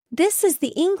This is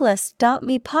the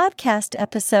Englist.me podcast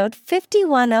episode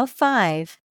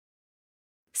 5105.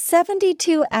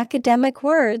 72 academic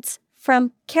words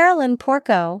from Carolyn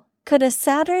Porco. Could a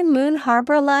Saturn moon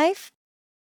harbor life?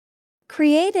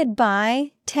 Created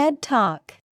by TED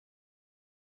Talk.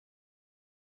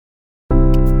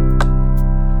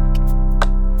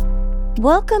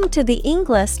 Welcome to the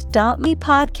Englist.me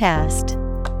podcast.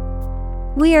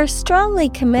 We are strongly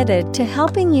committed to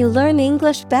helping you learn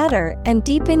English better and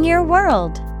deepen your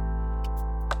world.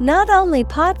 Not only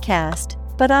podcast,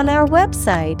 but on our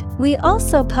website, we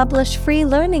also publish free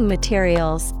learning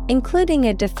materials, including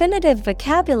a definitive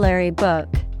vocabulary book,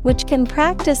 which can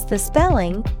practice the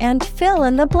spelling and fill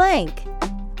in the blank.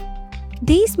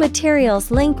 These materials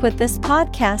link with this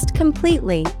podcast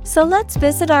completely, so let's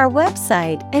visit our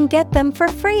website and get them for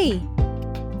free.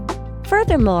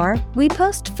 Furthermore, we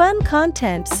post fun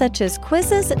content such as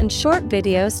quizzes and short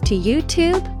videos to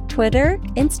YouTube, Twitter,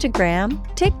 Instagram,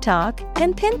 TikTok,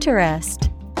 and Pinterest.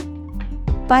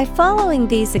 By following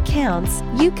these accounts,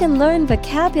 you can learn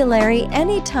vocabulary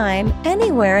anytime,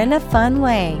 anywhere in a fun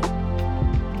way.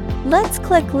 Let's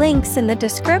click links in the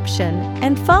description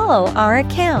and follow our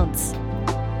accounts.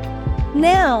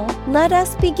 Now, let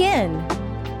us begin.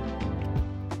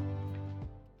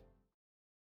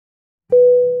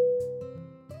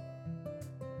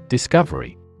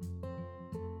 Discovery.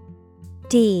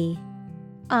 D-I-S-C-O-V-E-R-Y.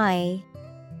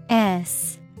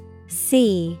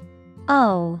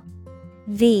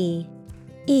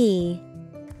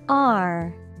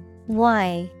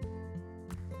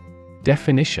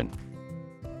 Definition: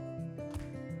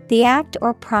 the act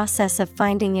or process of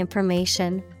finding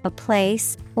information, a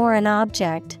place, or an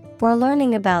object, or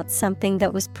learning about something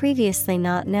that was previously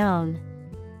not known.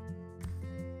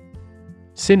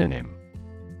 Synonym: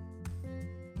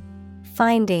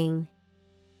 finding,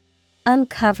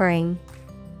 uncovering,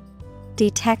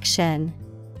 detection.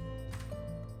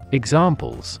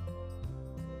 Examples: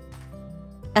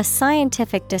 a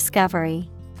scientific discovery.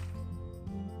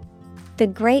 The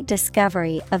great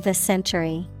discovery of the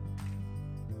century.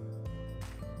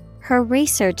 Her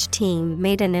research team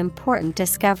made an important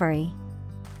discovery.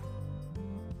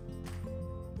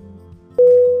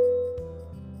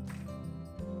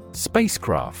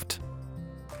 Spacecraft.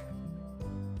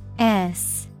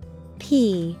 S-P-A-C-E-C-R-A-F-T.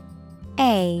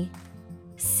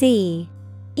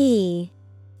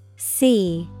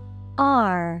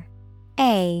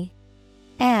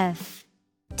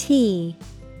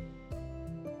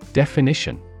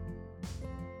 Definition: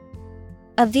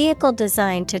 a vehicle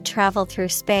designed to travel through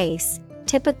space,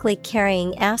 typically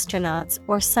carrying astronauts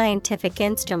or scientific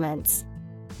instruments.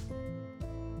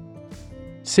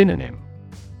 Synonym: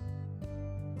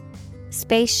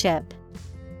 spaceship,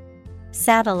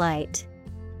 satellite,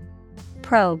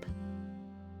 probe.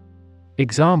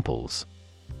 Examples: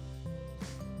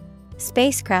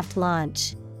 spacecraft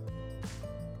launch,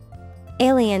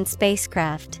 alien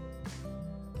spacecraft.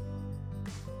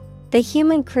 The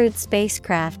human-crewed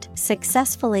spacecraft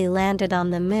successfully landed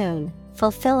on the moon,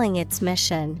 fulfilling its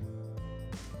mission.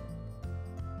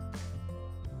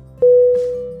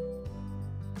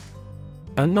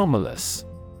 Anomalous.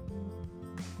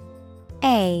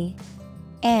 A-N-O-M-A-L-O-U-S.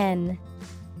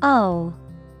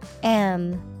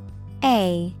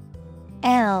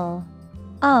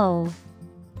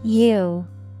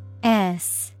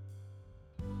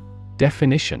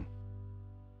 Definition: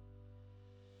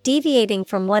 deviating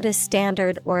from what is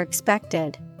standard or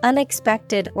expected,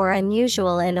 unexpected or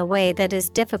unusual in a way that is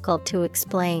difficult to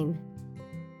explain.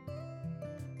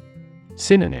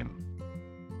 Synonym: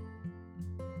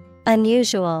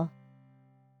 unusual,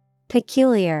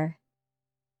 peculiar,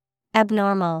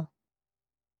 abnormal.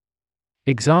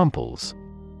 Examples: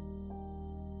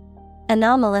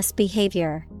 anomalous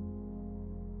behavior,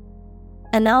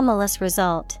 anomalous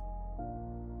result.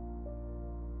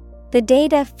 The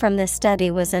data from the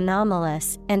study was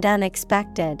anomalous and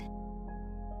unexpected.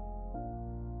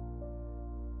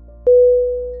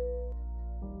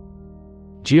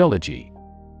 Geology.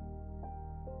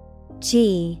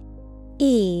 G-E-O-L-O-G-Y.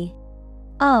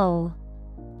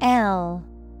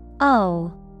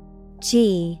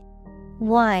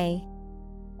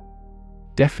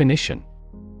 Definition: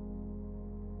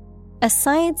 a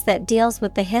science that deals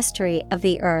with the history of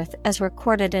the Earth as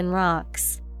recorded in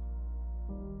rocks.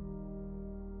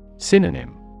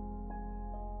 Synonym: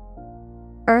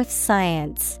 earth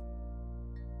science.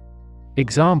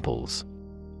 Examples: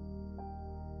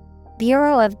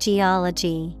 Bureau of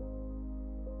Geology,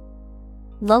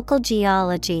 local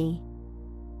geology.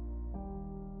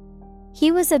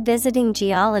 He was a visiting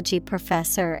geology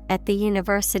professor at the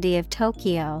University of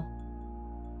Tokyo.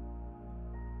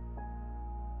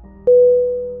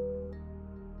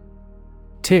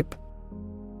 Tip.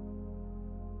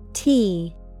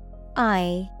 T-I-P.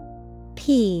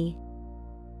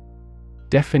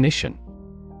 Definition.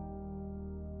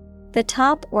 The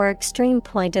top or extreme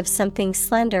point of something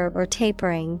slender or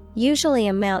tapering, usually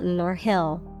a mountain or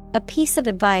hill. A piece of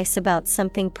advice about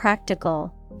something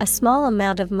practical, a small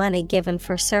amount of money given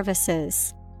for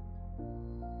services.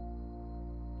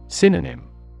 Synonym.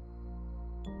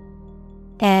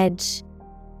 Edge,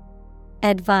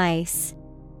 advice,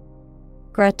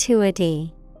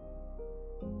 gratuity.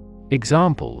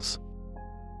 Examples.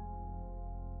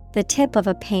 The tip of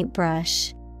a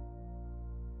paintbrush.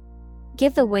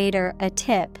 Give the waiter a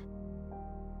tip.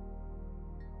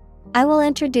 I will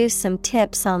introduce some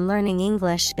tips on learning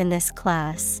English in this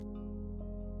class.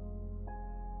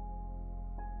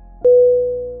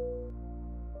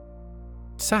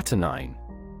 Saturnine.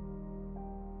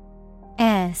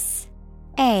 S-A-T-U-R-N-I-N-E.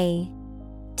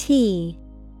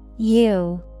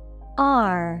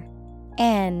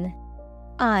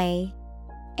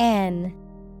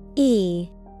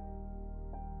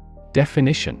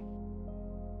 Definition.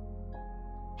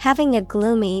 Having a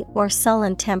gloomy or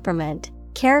sullen temperament,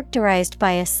 characterized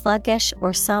by a sluggish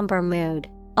or somber mood,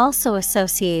 also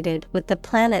associated with the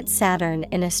planet Saturn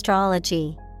in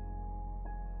astrology.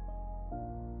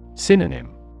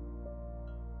 Synonym.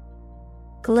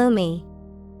 Gloomy,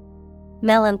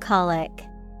 melancholic,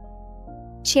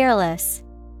 cheerless.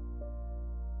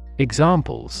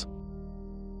 Examples.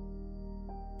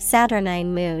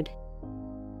 Saturnine mood,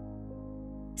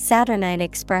 Saturnine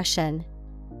expression.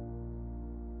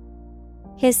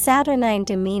 His saturnine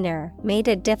demeanor made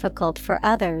it difficult for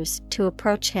others to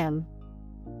approach him.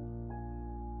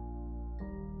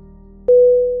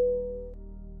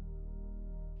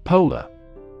 Polar.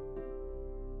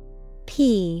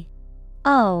 P-O-L-A-R.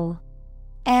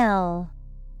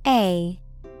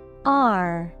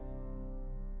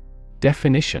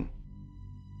 Definition.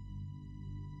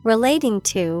 Relating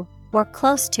to, or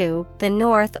close to, the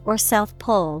North or South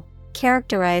Pole,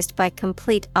 characterized by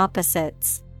complete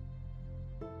opposites.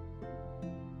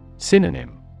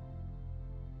 Synonym.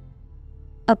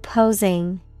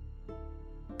 Opposing,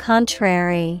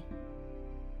 contrary,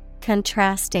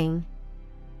 contrasting.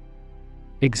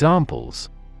 Examples.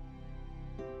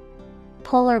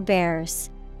 Polar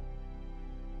bears,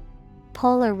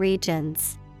 polar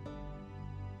regions.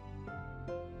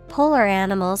 Polar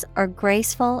animals are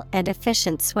graceful and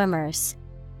efficient swimmers.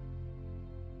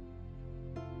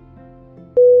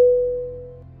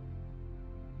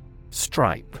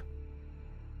 Stripe.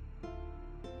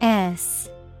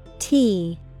 S-T-R-I-P-E.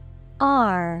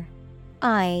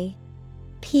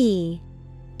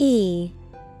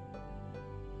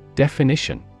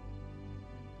 Definition.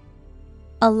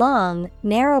 A long,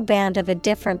 narrow band of a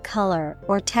different color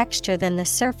or texture than the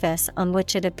surface on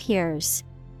which it appears.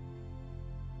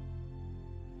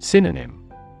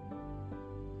 Synonym.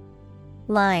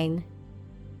 Line,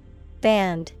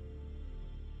 band,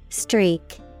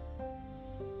 streak.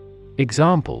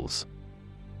 Examples.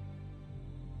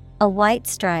 A white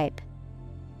stripe.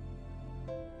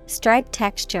 Stripe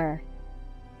texture.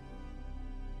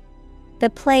 The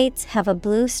plates have a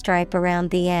blue stripe around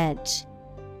the edge.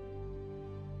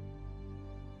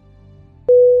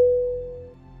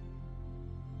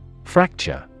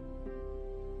 Fracture.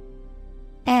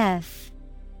 F-R-A-C-T-U-R-E.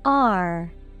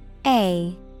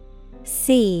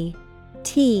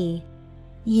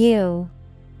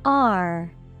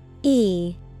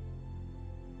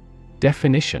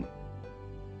 Definition.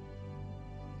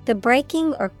 The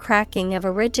breaking or cracking of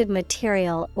a rigid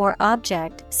material or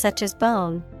object such as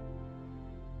bone.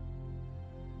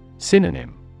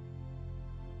 Synonym.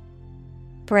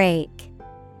 Break,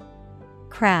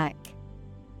 crack,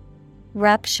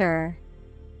 rupture.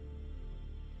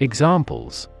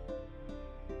 Examples.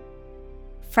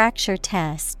 Fracture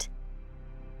test.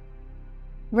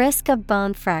 Risk of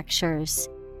bone fractures.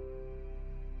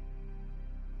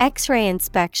 X-ray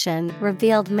inspection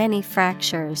revealed many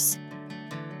fractures.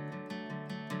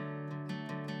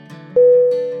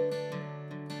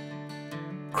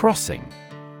 Crossing.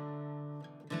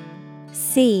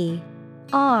 C-R-O-S-S-I-N-G.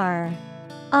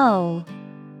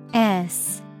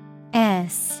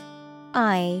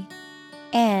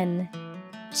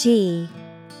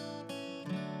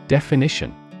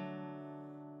 Definition.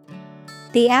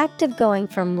 The act of going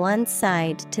from one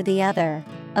side to the other,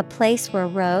 a place where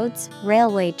roads,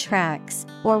 railway tracks,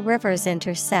 or rivers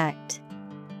intersect.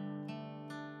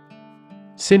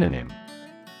 Synonym.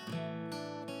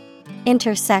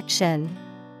 Intersection,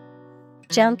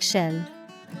 junction.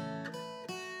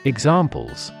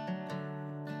 Examples.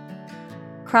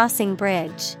 Crossing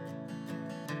bridge.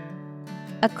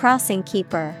 A crossing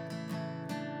keeper.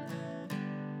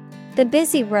 The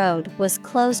busy road was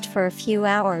closed for a few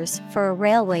hours for a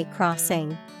railway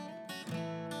crossing.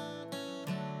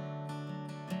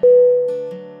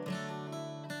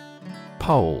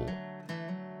 Pole.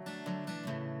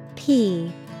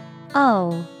 P-O-L-E.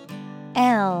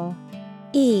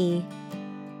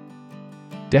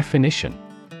 Definition: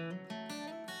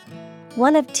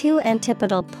 one of two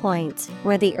antipodal points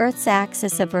where the Earth's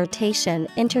axis of rotation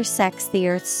intersects the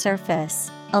Earth's surface.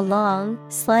 A long,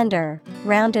 slender,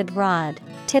 rounded rod,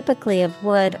 typically of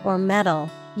wood or metal,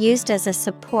 used as a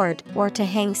support or to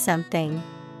hang something.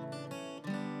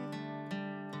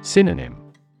 Synonym: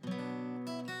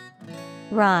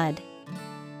 Rod,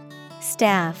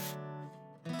 staff,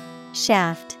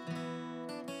 shaft.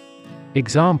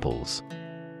 Examples: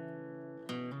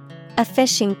 a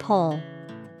fishing pole,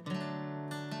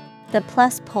 the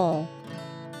plus pole.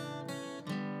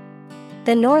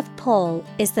 The North Pole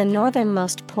is the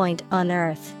northernmost point on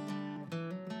Earth.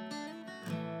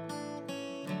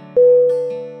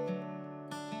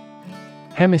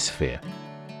 Hemisphere.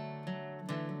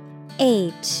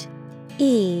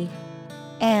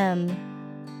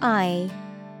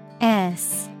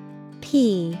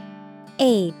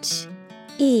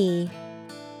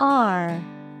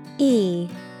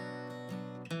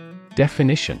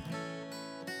 Definition: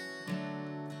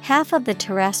 half of the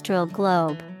terrestrial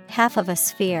globe, half of a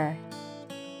sphere.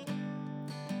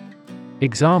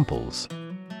 Examples: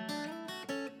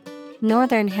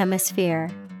 Northern Hemisphere,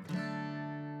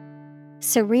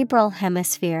 cerebral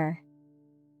hemisphere.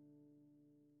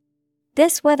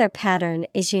 This weather pattern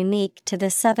is unique to the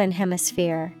Southern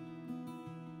Hemisphere.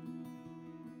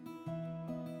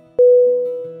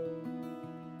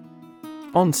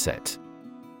 Onset.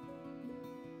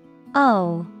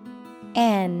 O-N-S-E-T.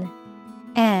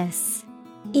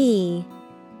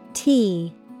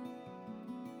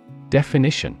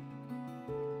 Definition: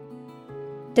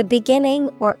 the beginning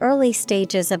or early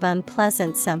stages of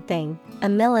unpleasant something, a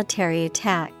military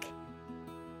attack.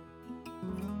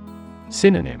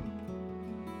 Synonym: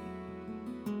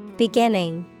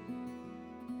 beginning,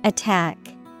 attack,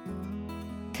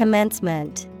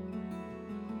 commencement.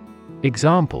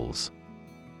 Examples: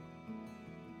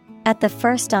 at the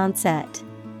first onset,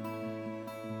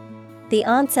 the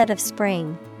onset of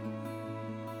spring.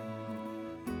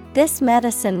 This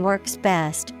medicine works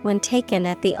best when taken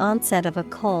at the onset of a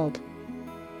cold.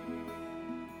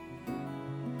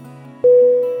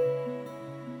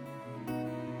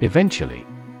 Eventually.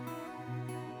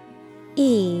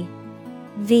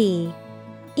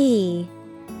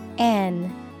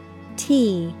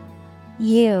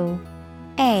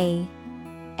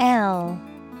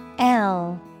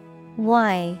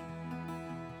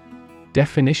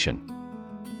 Definition: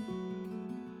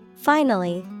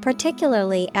 finally,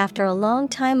 particularly after a long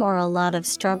time or a lot of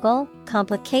struggle,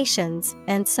 complications,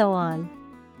 and so on.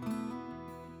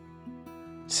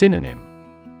 Synonym: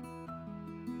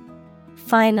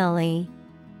 finally,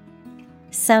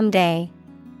 someday,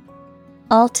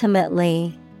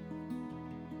 ultimately.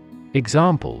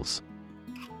 Examples: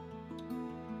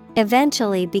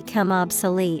 eventually become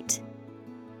obsolete,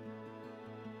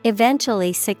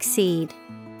 eventually succeed.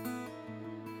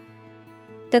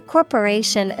 The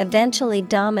corporation eventually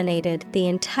dominated the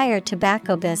entire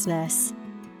tobacco business.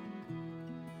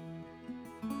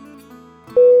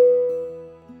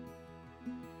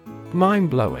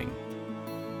 Mind-blowing.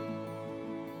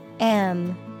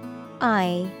 M-I-N-D-B-L-O-W-I-N-G.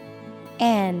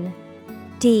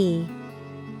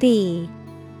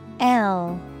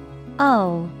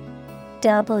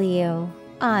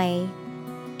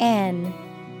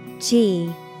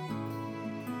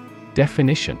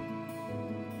 Definition: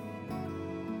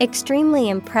 extremely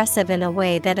impressive in a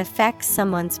way that affects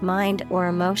someone's mind or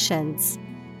emotions.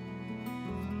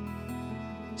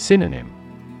 Synonym: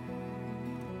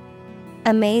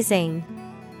 amazing,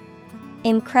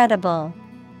 incredible,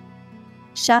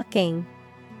 shocking.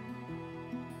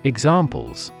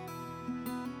 Examples: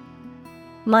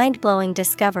 mind-blowing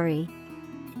discovery,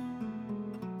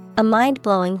 a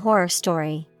mind-blowing horror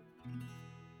story.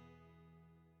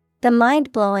 The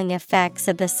mind-blowing effects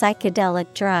of the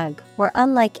psychedelic drug were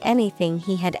unlike anything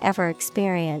he had ever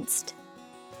experienced.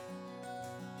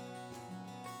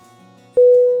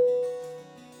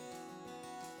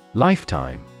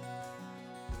 Lifetime.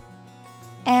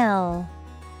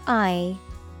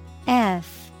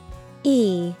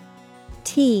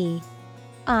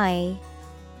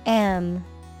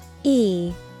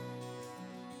 L-I-F-E-T-I-M-E.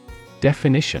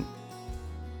 Definition: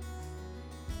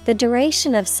 the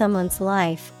duration of someone's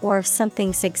life or of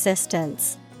something's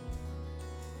existence.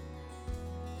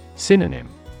 Synonym: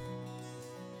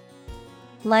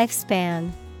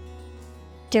 lifespan,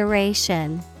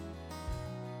 duration,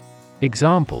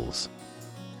 Examples: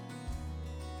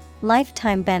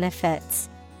 lifetime benefits.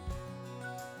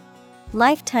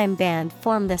 Lifetime ban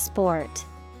from the sport.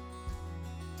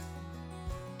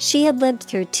 She had lived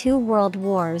through 2 world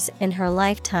wars in her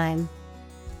lifetime.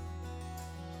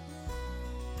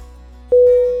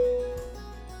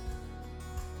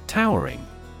 Towering.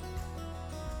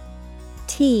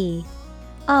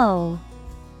 Towering.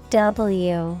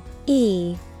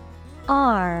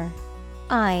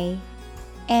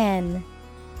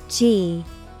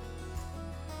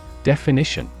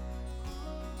 Definition: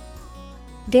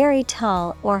 very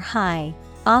tall or high,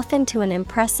 often to an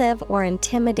impressive or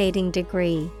intimidating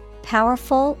degree,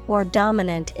 powerful or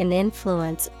dominant in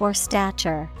influence or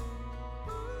stature.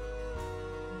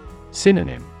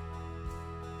 Synonym: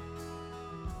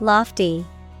 lofty,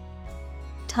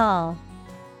 tall,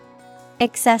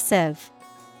 excessive.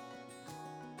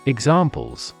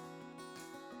 Examples: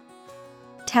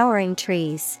 towering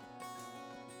trees,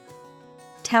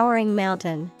 towering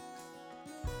mountain.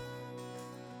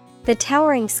 The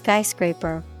towering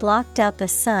skyscraper blocked out the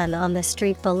sun on the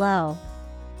street below.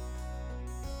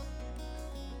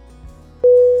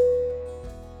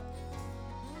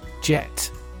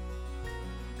 Jet.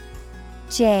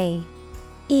 Jet.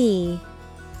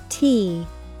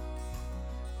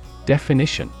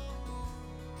 Definition: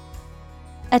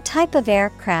 a type of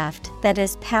aircraft that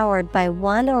is powered by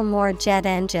one or more jet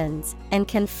engines and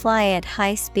can fly at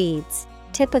high speeds,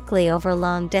 typically over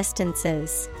long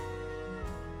distances.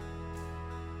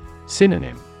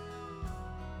 Synonym: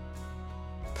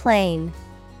 plane,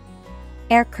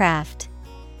 aircraft,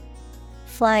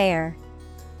 flyer.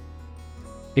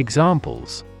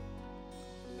 Examples: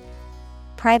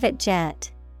 private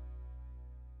jet,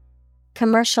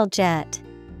 commercial jet.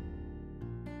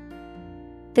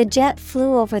 The jet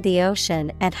flew over the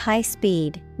ocean at high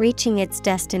speed, reaching its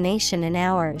destination in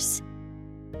hours.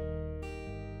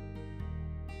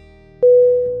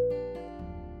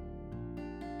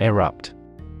 Erupt.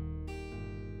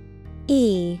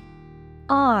 E-R-U-P-T.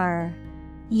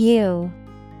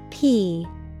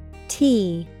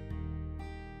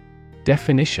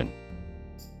 Definition: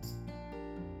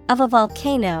 of a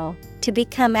volcano, to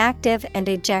become active and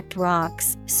eject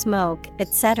rocks, smoke,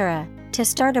 etc., to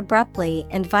start abruptly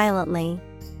and violently.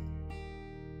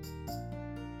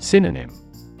 Synonym: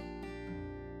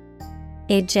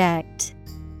 eject,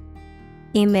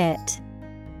 emit,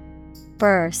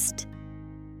 burst.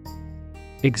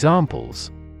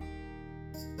 Examples: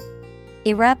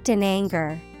 erupt in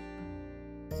anger,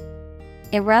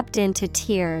 erupt into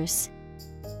tears.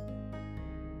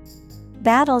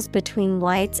 Battles between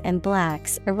whites and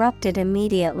blacks erupted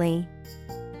immediately.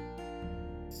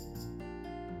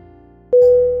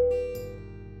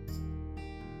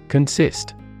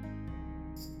 Consist.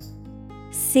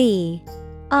 C-O-N-S-I-S-T.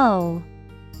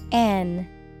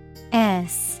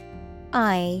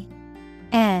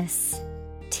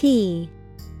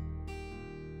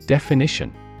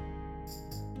 Definition: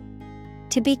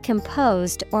 to be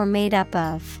composed or made up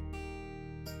of.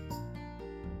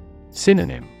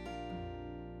 Synonym: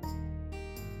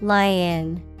 lie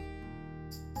in,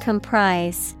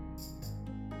 comprise,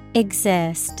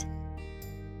 exist.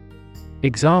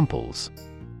 Examples: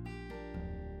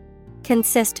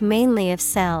 consist mainly of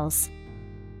cells,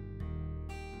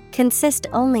 consist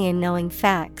only in knowing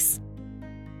facts.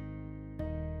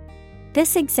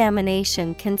 This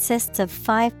examination consists of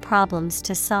 5 problems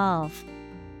to solve.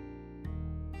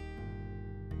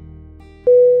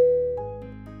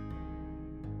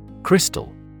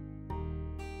 Crystal.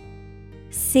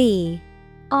 C-R-Y-S-T-A-L.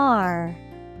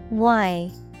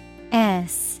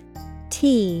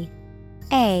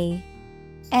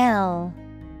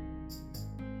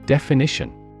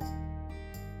 Definition: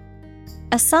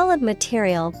 a solid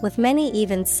material with many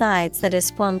even sides that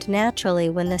is formed naturally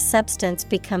when the substance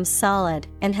becomes solid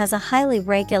and has a highly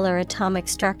regular atomic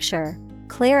structure.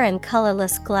 Clear and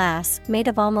colorless glass made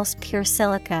of almost pure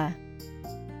silica.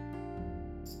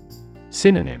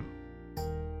 Synonym: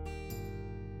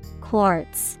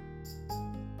 quartz.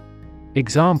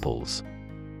 Examples: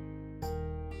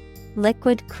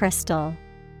 liquid crystal,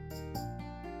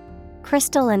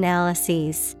 crystal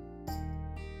analyses.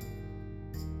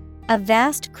 A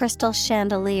vast crystal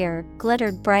chandelier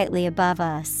glittered brightly above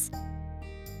us.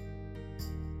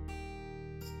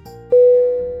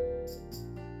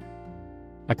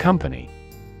 Accompany.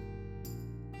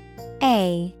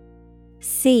 A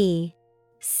C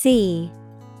C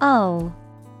O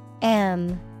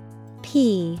M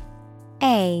P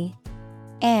A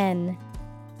N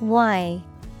Y.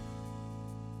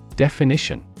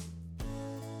 Definition: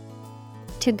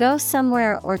 to go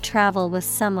somewhere or travel with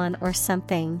someone or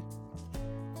something.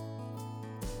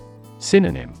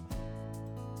 Synonym: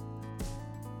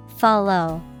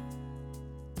 follow,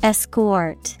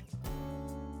 escort,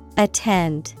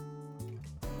 attend.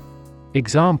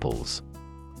 Examples: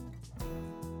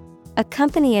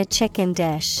 accompany a chicken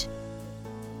dish,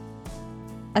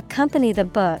 accompany the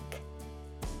book.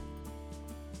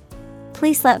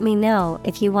 Please let me know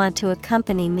if you want to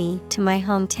accompany me to my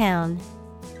hometown.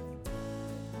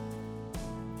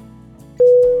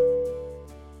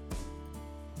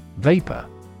 Vapor.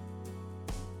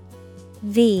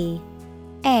 V-A-P-O-R.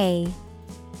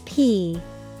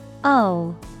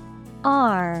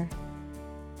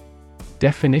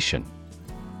 Definition: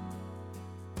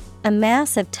 a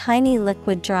mass of tiny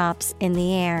liquid drops in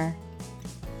the air.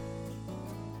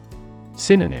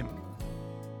 Synonym: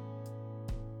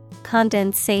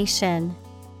 condensation,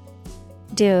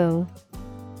 dew,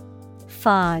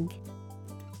 fog.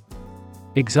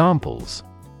 Examples: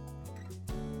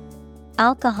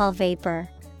 alcohol vapor,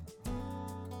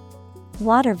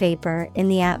 water vapor in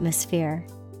the atmosphere.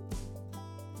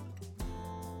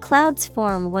 Clouds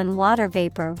form when water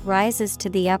vapor rises to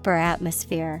the upper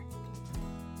atmosphere.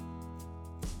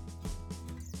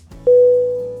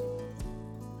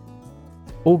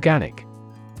 Organic.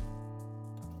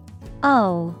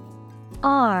 O-R-G-A-N-I-C.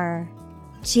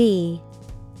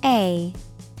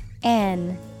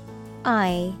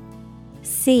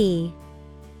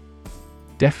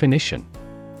 Definition: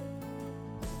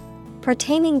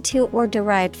 pertaining to or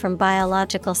derived from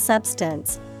biological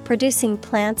substance, producing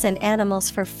plants and animals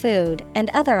for food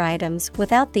and other items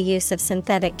without the use of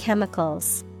synthetic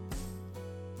chemicals.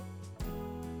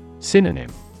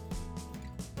 Synonym: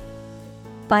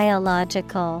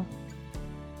 biological.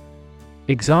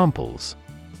 Examples: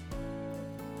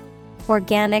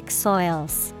 organic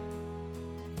soils,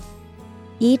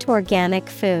 eat organic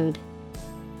food.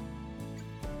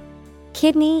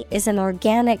 Kidney is an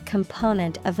organic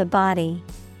component of the body.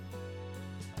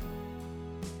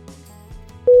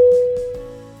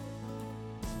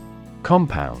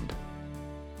 Compound.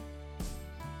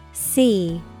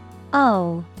 C-O-M-P-O-U-N-D.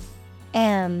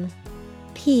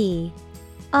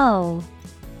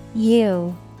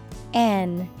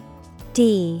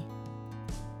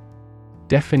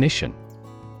 Definition: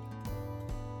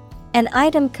 an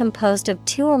item composed of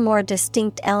two or more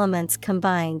distinct elements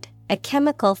combined, a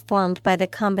chemical formed by the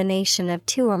combination of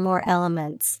two or more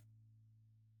elements.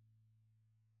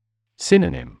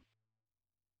 Synonym: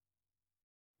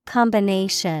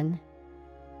 combination,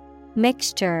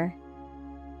 mixture,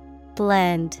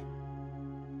 blend.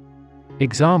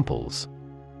 Examples: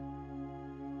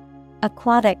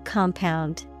 aquatic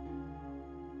compound,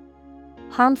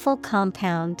 harmful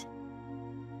compound.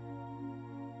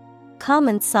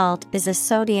 Common salt is a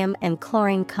sodium and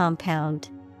chlorine compound.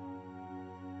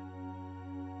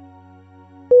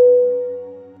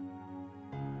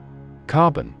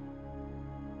 Carbon.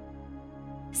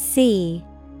 C-A-R-B-O-N.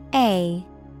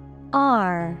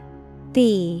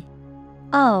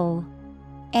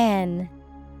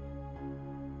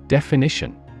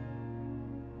 Definition: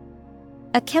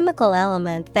 a chemical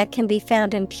element that can be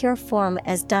found in pure form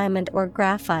as diamond or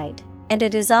graphite, and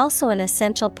it is also an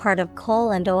essential part of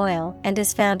coal and oil and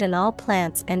is found in all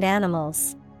plants and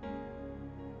animals.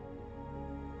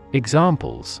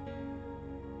 Examples: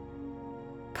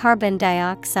 carbon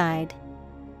dioxide,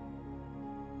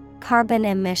 carbon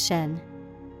emission.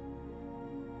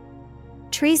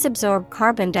 Trees absorb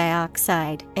carbon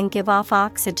dioxide and give off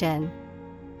oxygen.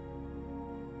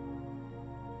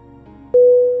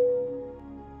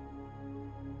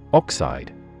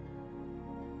 Oxide.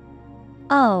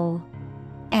 O-X-I-D-E.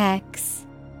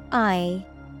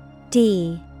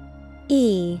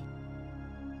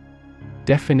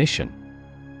 Definition: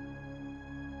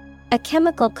 a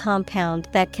chemical compound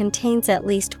that contains at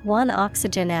least one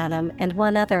oxygen atom and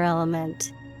one other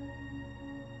element.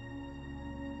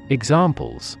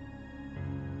 Examples: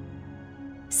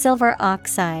 silver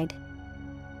oxide,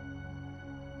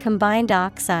 combined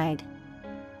oxide.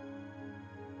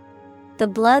 The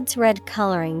blood's red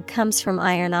coloring comes from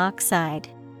iron oxide.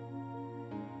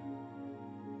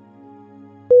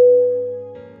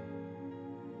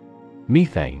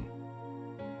 Methane.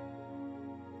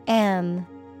 M-E-T-H-A-N-E.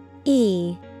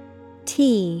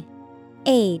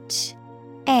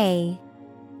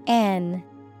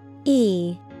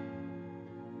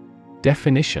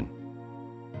 Definition: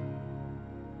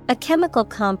 a chemical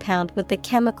compound with the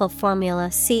chemical formula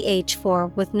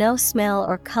CH4 with no smell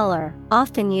or color,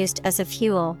 often used as a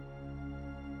fuel.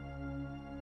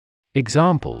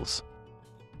 Examples: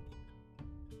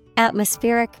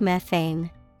 atmospheric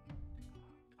methane,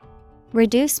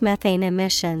 reduce methane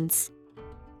emissions.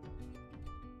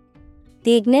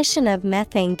 The ignition of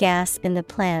methane gas in the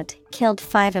plant killed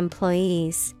 5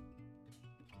 employees.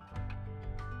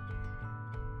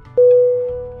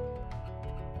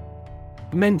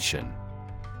 Mention.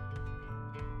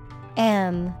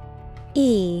 M-E-N-T-I-O-N.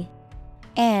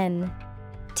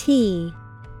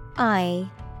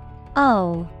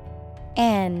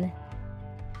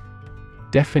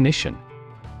 Definition.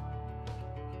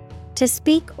 To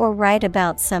speak or write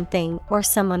about something or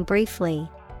someone briefly.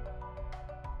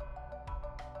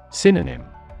 Synonym.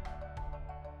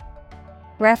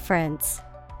 Reference,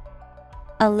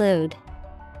 allude,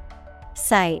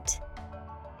 cite.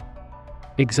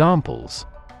 Examples.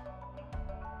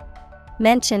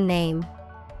 Mention name.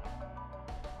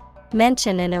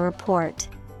 Mention in a report.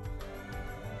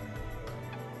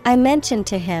 I mentioned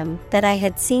to him that I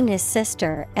had seen his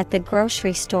sister at the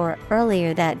grocery store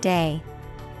earlier that day.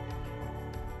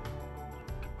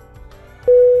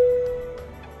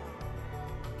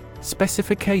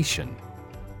 Specification.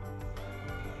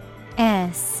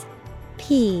 S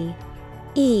P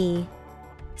E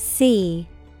C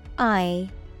I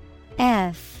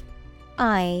F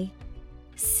I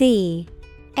C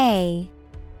A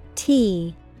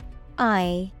T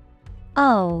I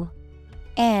O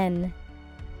N.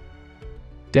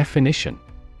 Definition.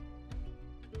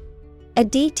 A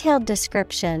detailed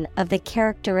description of the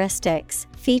characteristics,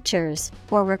 features,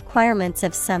 or requirements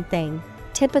of something,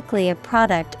 typically a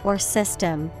product or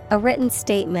system, a written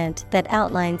statement that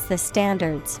outlines the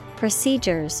standards,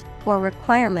 procedures, or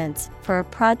requirements for a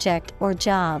project or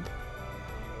job.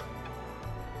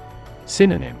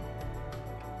 Synonym.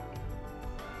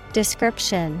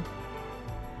 Description,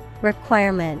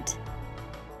 requirement,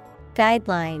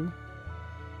 guideline.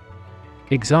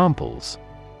 Examples.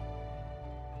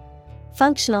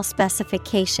 Functional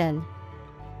specification.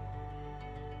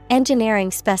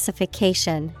 Engineering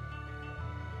specification.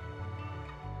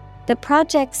 The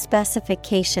project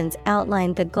specifications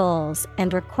outline the goals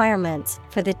and requirements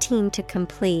for the team to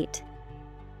complete.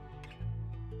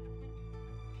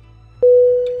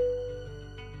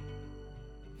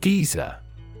 Geyser.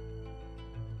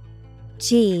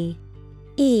 G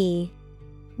E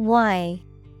Y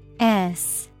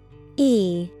S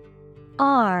E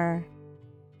R.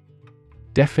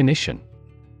 Definition.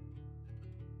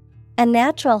 A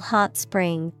natural hot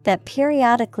spring that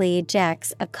periodically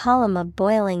ejects a column of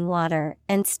boiling water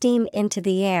and steam into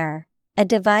the air, a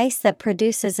device that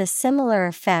produces a similar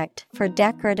effect for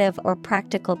decorative or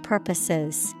practical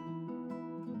purposes.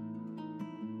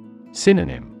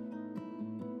 Synonym.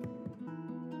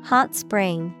 Hot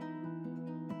spring,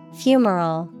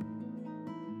 fumarole.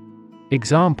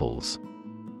 Examples.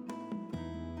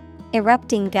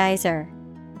 Erupting geyser,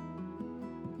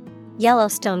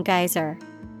 Yellowstone geyser.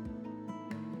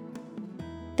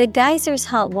 The geyser's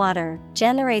hot water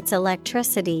generates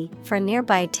electricity for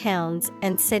nearby towns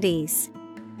and cities.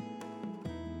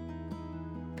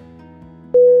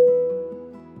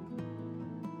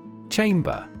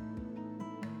 Chamber.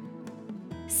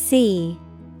 C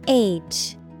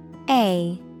H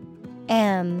A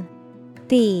M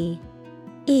B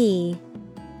E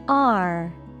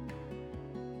R.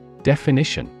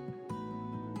 Definition.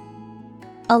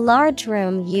 A large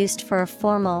room used for a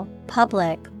formal,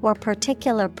 public, or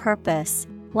particular purpose,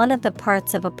 one of the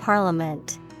parts of a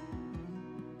parliament.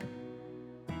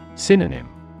 Synonym.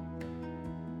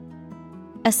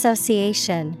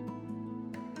 Association,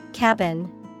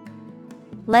 cabin,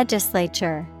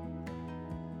 legislature.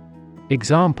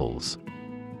 Examples.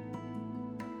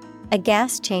 A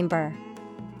gas chamber,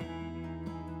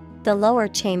 the lower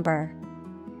chamber.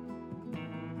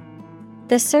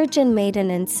 The surgeon made an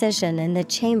incision in the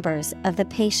chambers of the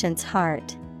patient's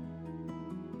heart.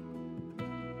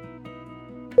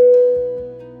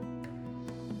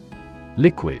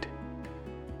 Liquid.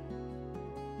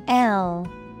 L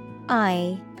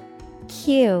I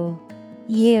Q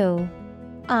U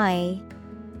I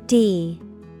D.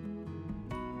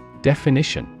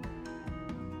 Definition.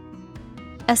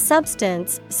 A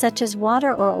substance such as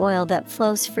water or oil that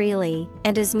flows freely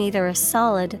and is neither a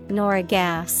solid nor a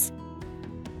gas.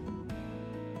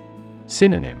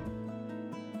 Synonym.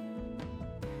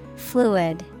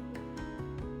 Fluid.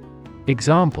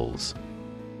 Examples.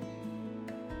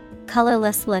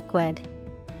 Colorless liquid,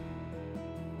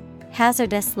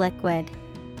 hazardous liquid.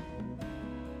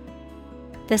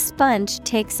 The sponge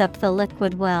takes up the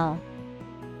liquid well.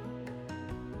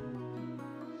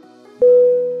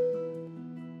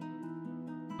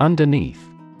 Underneath.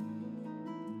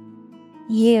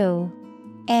 U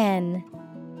N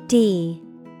D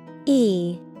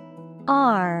E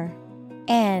R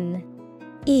N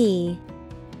E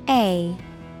A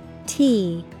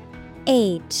T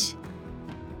H.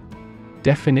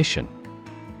 Definition.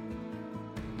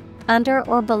 Under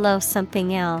or below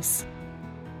something else.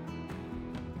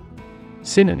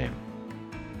 Synonym.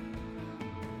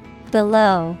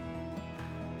 Below,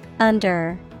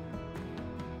 under,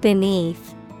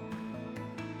 beneath.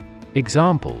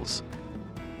 Examples.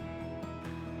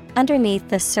 Underneath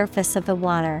the surface of the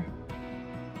water.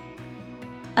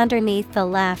 Underneath the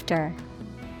laughter.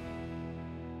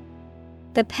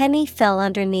 The penny fell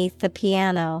underneath the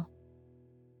piano.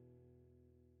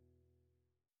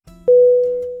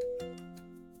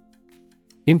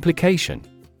 Implication.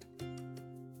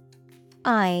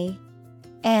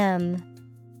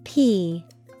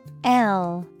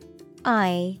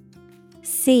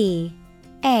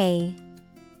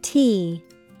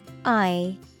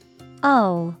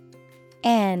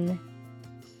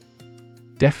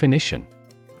 Definition.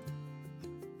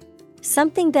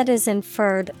 Something that is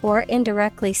inferred or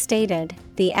indirectly stated,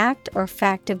 the act or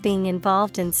fact of being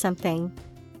involved in something.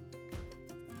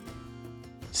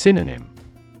 Synonym.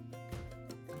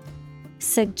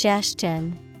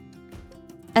 Suggestion,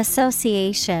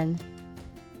 association,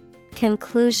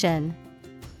 conclusion.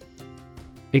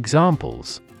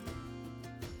 Examples.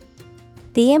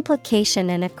 The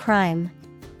implication in a crime.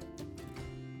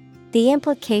 The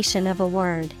implication of a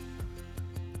word.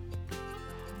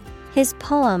 His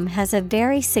poem has a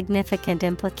very significant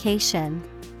implication.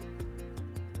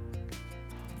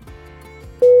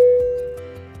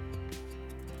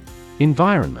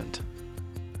 Environment.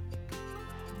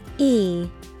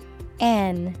 E-N-V-I-R-O-N-M-E-N-T.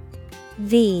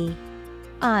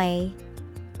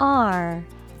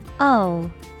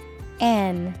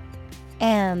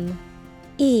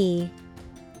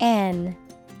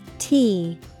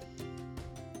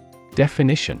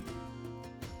 Definition.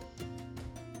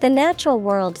 The natural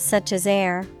world such as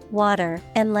air, water,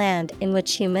 and land in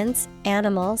which humans,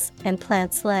 animals, and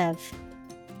plants live.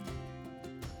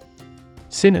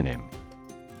 Synonym.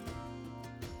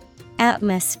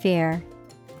 Atmosphere,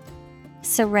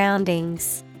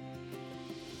 surroundings,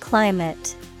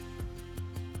 climate.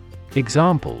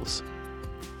 Examples.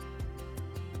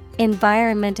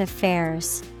 Environment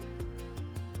affairs.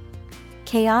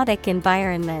 Chaotic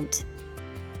environment.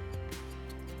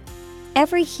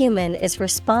 Every human is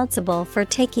responsible for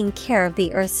taking care of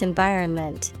the Earth's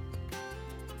environment.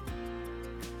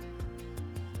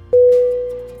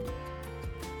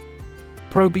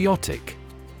 Probiotic.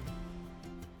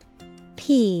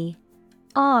 P-R-O-B-I-O-T-I-C.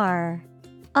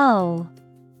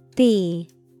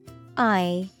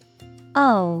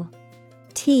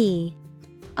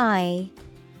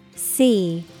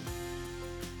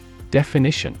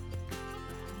 Definition.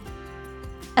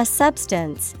 A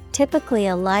substance, typically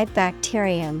a live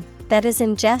bacterium, that is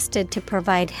ingested to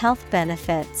provide health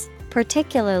benefits,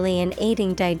 particularly in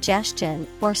aiding digestion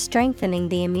or strengthening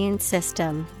the immune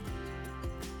system.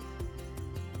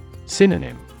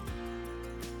 Synonym.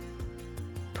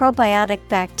 Probiotic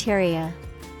bacteria.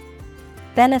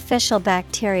 Beneficial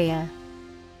bacteria.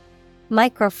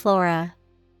 Microflora.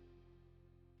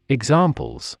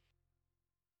 Examples.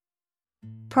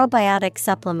 Probiotic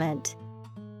supplement.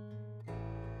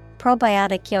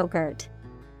 Probiotic yogurt.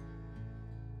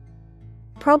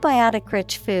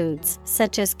 Probiotic-rich foods,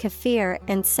 such as kefir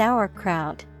and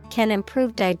sauerkraut, can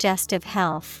improve digestive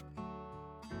health.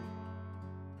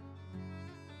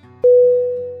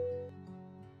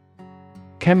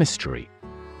 Chemistry.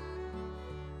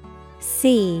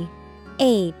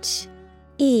 C-H-E-M-I-S-T-R-Y.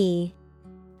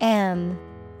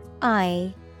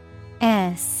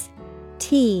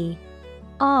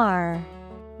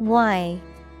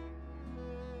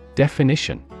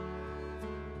 Definition.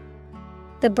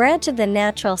 The branch of the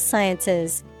natural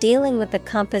sciences dealing with the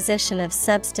composition of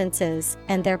substances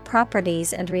and their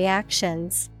properties and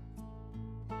reactions.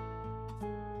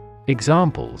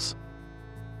 Examples.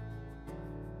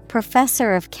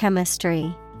 Professor of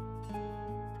chemistry.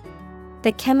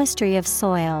 The chemistry of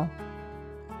soil.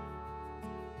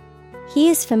 He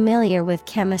is familiar with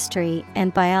chemistry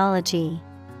and biology.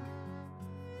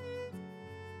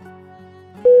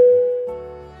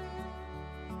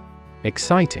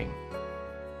 Exciting.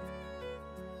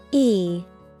 E-X-C-I-T-I-N-G.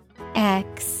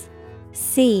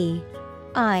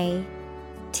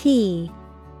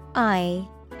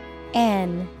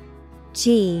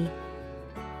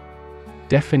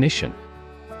 Definition.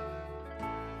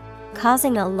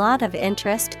 Causing a lot of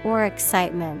interest or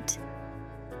excitement.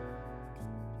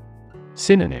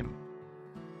 Synonym.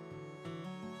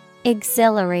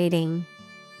 Exhilarating,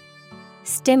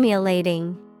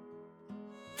 stimulating,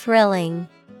 thrilling.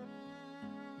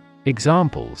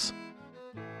 Examples.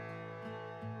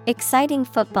 Exciting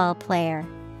football player.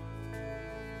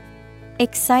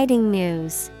 Exciting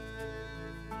news.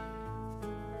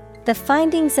 The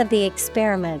findings of the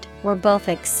experiment were both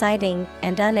exciting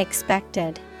and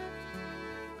unexpected.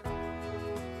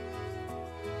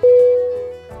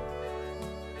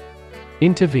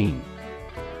 Intervene.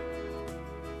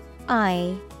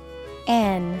 INTERVENE.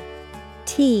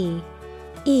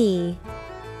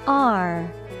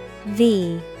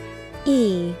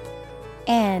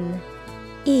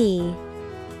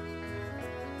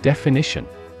 Definition: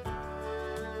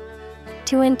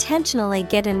 to intentionally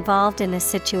get involved in a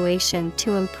situation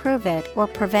to improve it or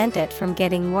prevent it from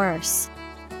getting worse.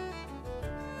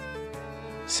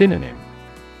 Synonym: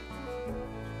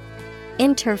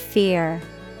 Interfere,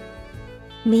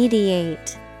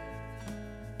 mediate,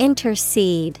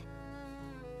 intercede.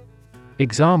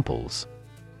 Examples: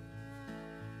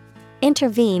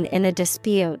 intervene in a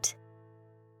dispute.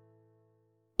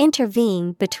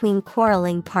 Intervene between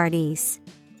quarreling parties.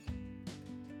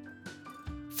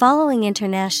 Following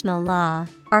international law,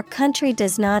 our country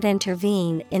does not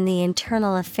intervene in the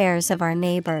internal affairs of our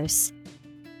neighbors.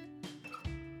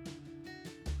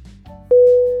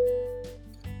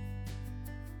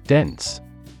 Dense.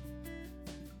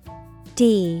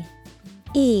 D-E-N-S-E.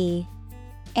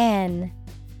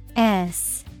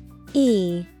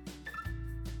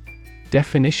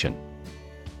 Definition: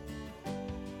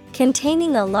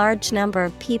 containing a large number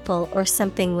of people or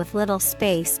something with little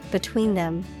space between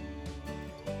them.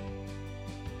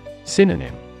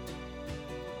 Synonym: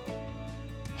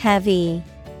 heavy,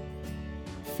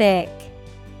 thick,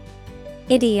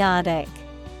 idiotic.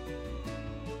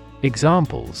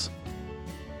 Examples: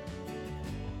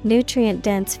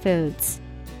 nutrient-dense foods.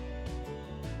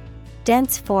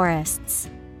 Dense forests.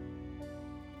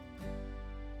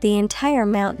 The entire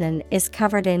mountain is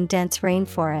covered in dense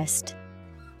rainforest.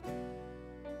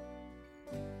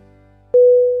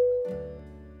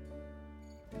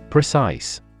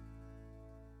 Precise.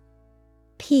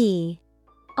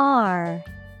 P-R-E-C-I-S-E.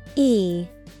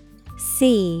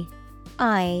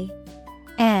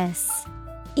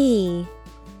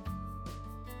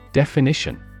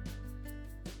 Definition: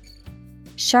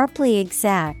 sharply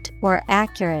exact or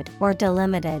accurate or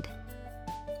delimited.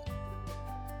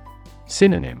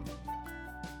 Synonym: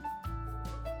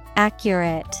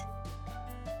 accurate,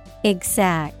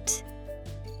 exact,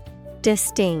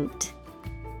 distinct.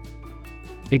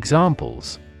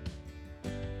 Examples: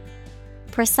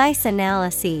 precise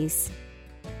analyses.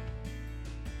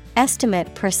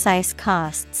 Estimate precise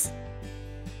costs.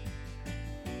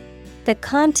 The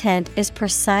content is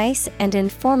precise and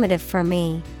informative for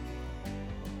me.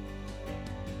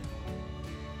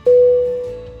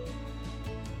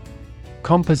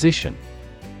 Composition.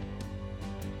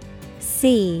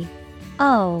 C-O-M-P-O-S-I-T-I-O-N.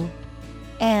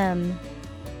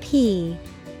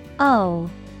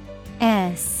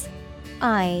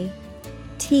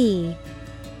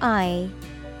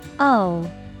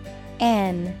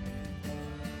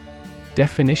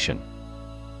 Definition: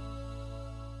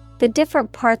 the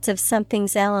different parts of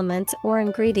something's elements or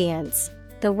ingredients,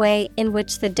 the way in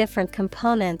which the different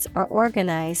components are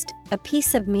organized, a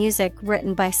piece of music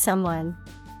written by someone.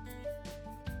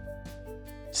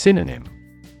 Synonym: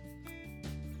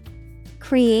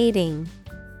 creating,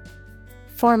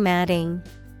 formatting,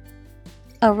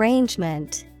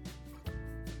 arrangement.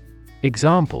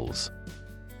 Examples: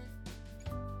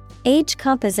 age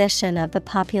composition of the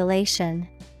population.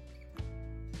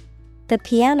 The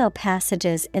piano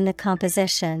passages in the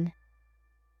composition.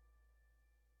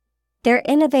 Their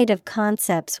innovative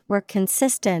concepts were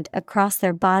consistent across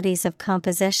their bodies of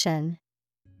composition.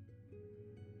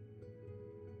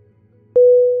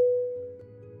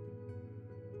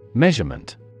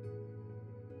 Measurement.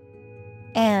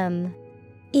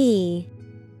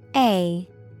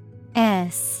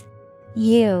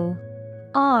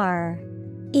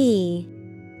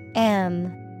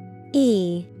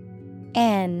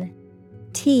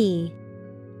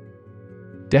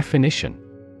 Definition: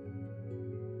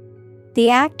 the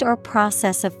act or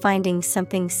process of finding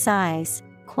something's size,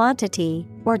 quantity,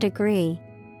 or degree.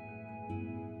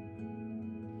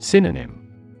 Synonym: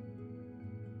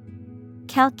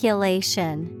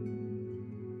 calculation,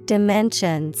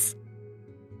 dimensions,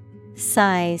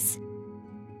 size.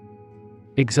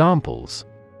 Examples: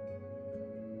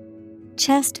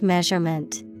 chest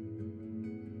measurement.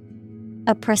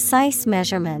 A precise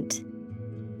measurement.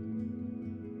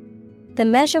 The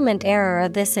measurement error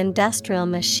of this industrial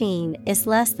machine is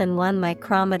less than 1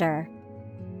 micrometer.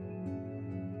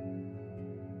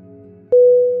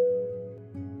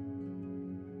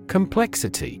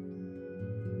 Complexity.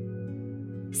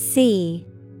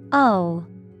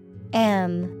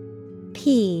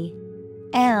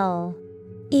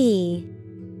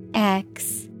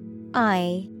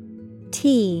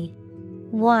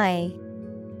 Why?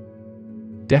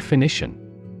 Definition.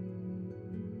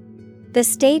 The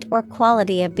state or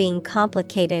quality of being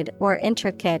complicated or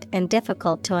intricate and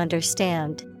difficult to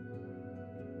understand.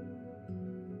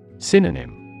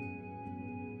 Synonym.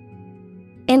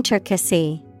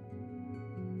 Intricacy,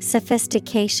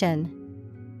 sophistication,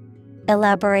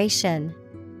 elaboration.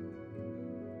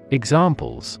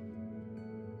 Examples.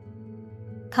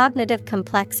 Cognitive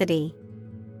complexity.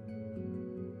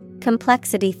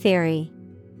 Complexity theory.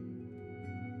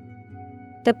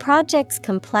 The project's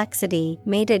complexity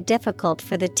made it difficult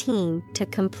for the team to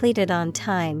complete it on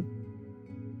time.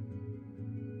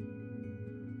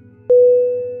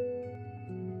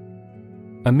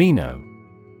 Amino.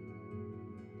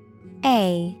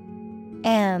 A-M-I-N-O.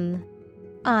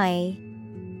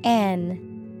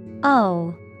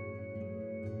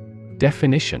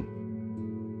 Definition.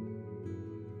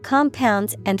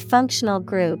 Compounds and functional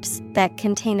groups that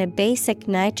contain a basic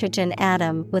nitrogen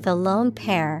atom with a lone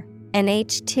pair, an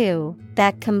H2,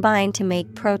 that combine to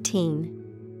make protein.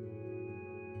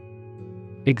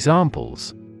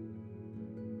 Examples.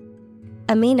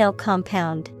 Amino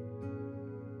compound.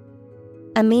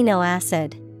 Amino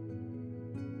acid.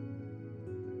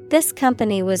 This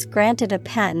company was granted a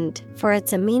patent for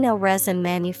its amino resin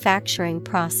manufacturing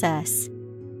process.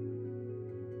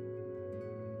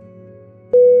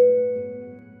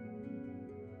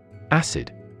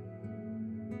 Acid.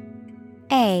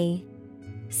 A-C-I-D.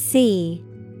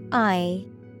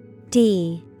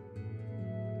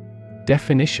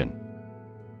 Definition.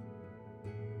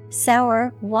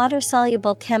 Sour,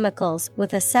 water-soluble chemicals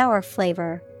with a sour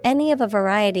flavor, any of a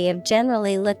variety of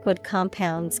generally liquid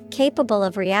compounds capable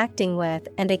of reacting with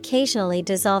and occasionally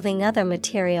dissolving other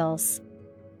materials.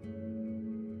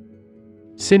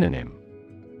 Synonym.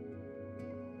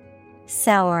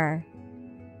 Sour.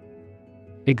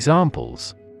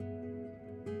 Examples.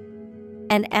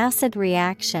 An acid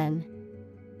reaction.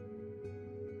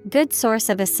 Good source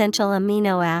of essential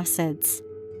amino acids.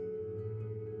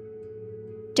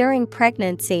 During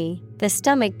pregnancy, the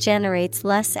stomach generates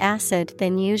less acid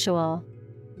than usual.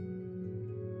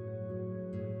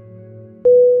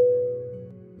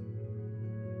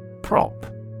 Prop.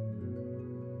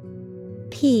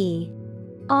 P-R-O-P.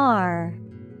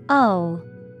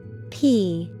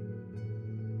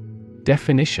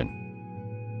 Definition.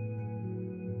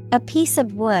 A piece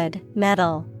of wood,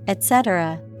 metal,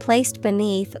 etc., placed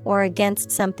beneath or against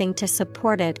something to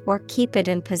support it or keep it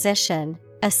in position,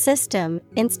 a system,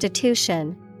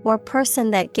 institution, or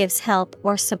person that gives help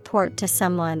or support to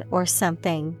someone or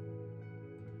something.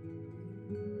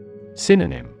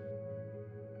 Synonym.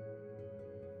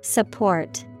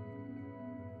 Support.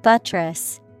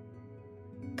 Buttress.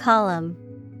 Column.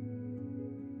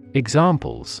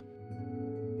 Examples.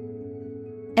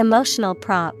 Emotional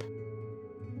prop.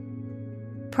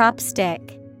 Prop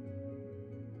stick.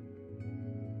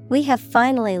 We have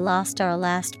finally lost our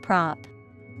last prop.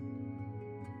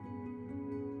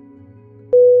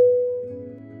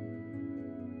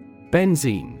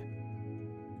 Benzene.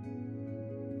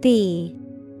 B-E-N-Z-E-N-E.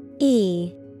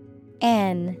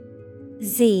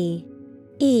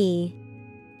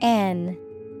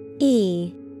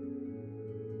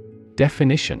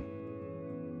 Definition.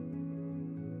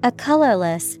 A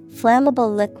colorless,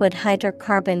 flammable liquid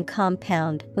hydrocarbon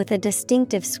compound with a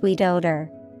distinctive sweet odor,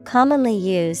 commonly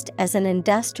used as an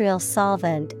industrial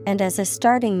solvent and as a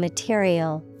starting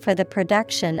material for the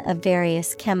production of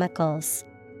various chemicals.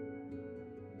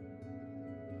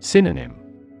 Synonym.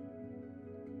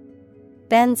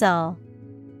 Benzol.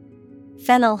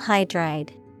 Phenyl hydride.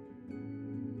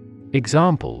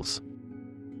 Examples.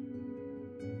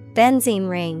 Benzene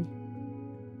ring.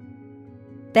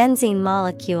 Benzene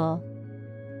molecule.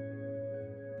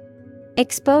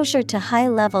 Exposure to high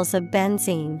levels of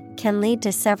benzene can lead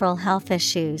to several health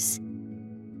issues.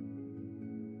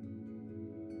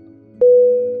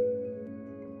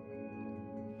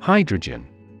 Hydrogen.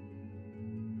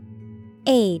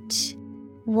 H-Y-D-R-O-G-E-N.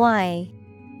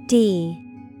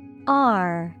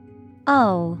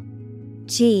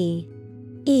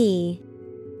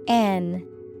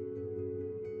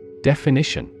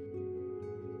 Definition.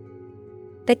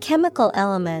 The chemical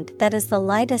element that is the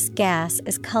lightest gas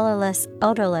is colorless,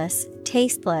 odorless,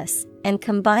 tasteless, and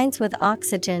combines with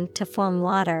oxygen to form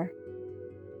water.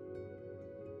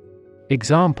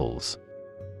 Examples.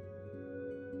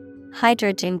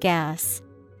 Hydrogen gas.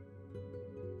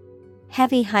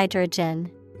 Heavy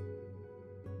hydrogen.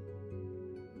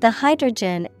 The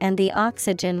hydrogen and the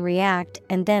oxygen react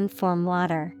and then form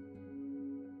water.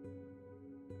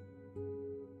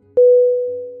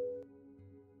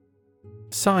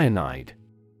 Cyanide.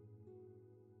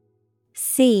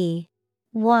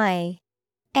 C-Y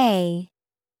A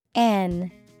N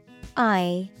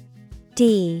I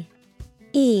D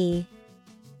E.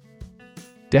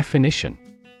 Definition: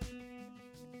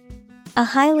 a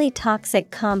highly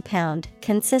toxic compound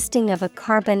consisting of a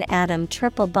carbon atom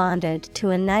triple bonded to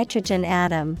a nitrogen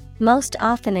atom, most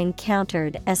often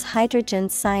encountered as hydrogen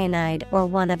cyanide or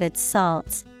one of its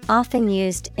salts, often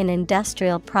used in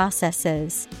industrial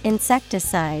processes,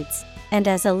 insecticides, and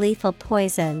as a lethal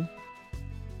poison.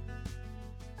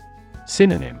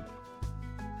 Synonym: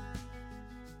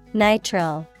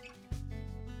 Nitrile,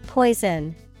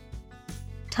 poison,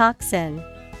 toxin.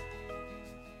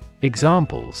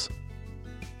 Examples: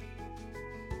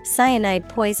 cyanide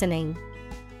poisoning,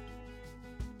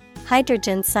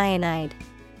 hydrogen cyanide.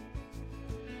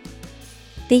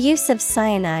 The use of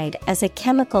cyanide as a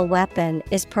chemical weapon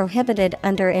is prohibited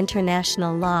under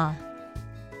international law.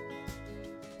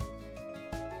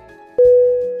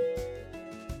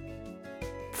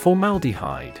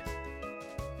 Formaldehyde.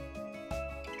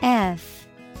 F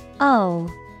O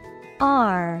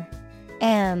R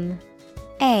M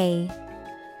A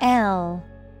L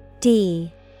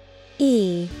D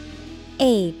E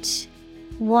H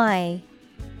Y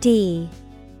D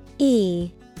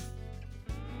E.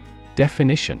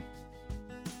 Definition: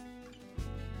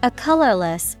 a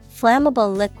colorless,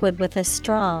 flammable liquid with a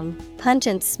strong,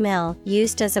 pungent smell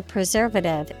used as a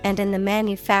preservative and in the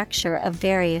manufacture of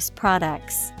various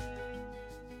products.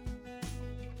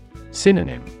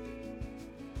 Synonym: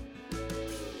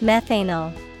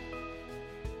 methanol.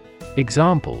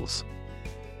 Examples: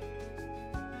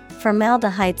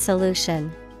 formaldehyde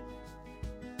solution,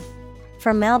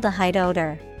 formaldehyde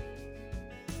odor.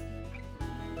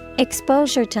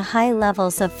 Exposure to high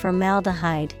levels of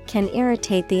formaldehyde can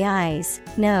irritate the eyes,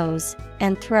 nose,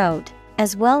 and throat,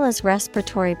 as well as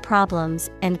respiratory problems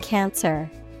and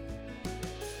cancer.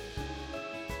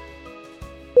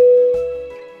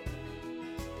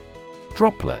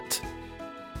 Droplet.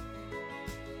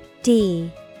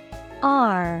 D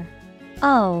R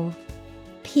O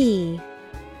P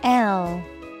L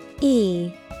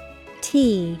E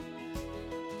T.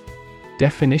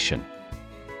 Definition: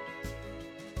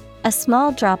 a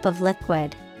small drop of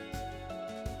liquid.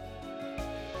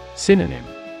 Synonym: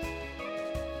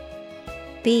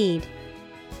 bead,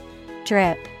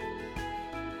 drip,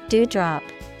 dewdrop.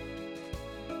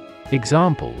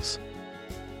 Examples: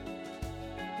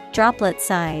 droplet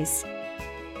size,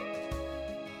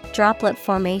 droplet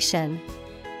formation.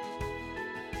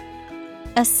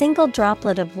 A single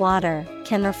droplet of water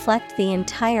can reflect the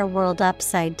entire world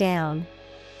upside down.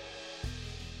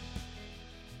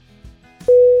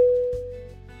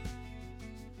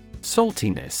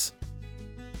 Saltiness.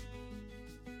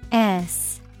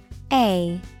 S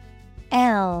A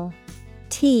L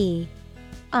T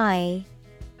I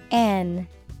N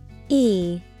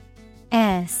E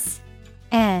S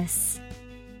S.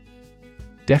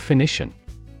 Definition: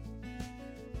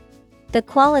 the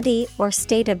quality or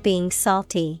state of being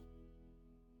salty.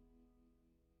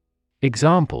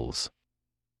 Examples: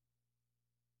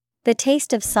 the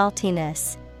taste of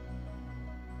saltiness.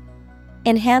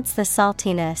 Enhance the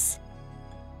saltiness.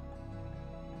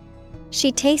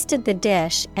 She tasted the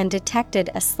dish and detected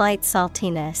a slight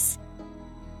saltiness.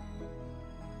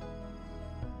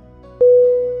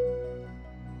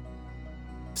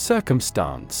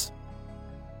 Circumstance.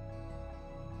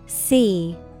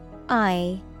 C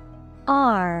I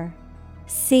R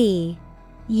C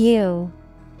U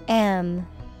M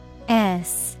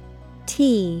S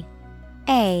T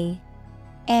A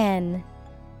N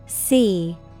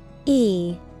C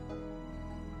E.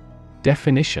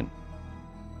 Definition: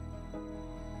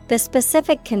 the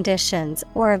specific conditions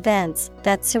or events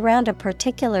that surround a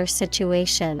particular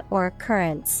situation or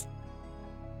occurrence.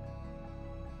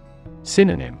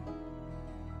 Synonym: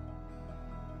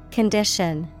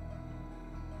 condition,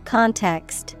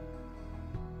 context,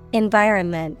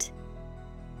 environment.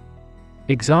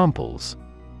 Examples: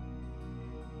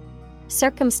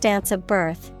 circumstance of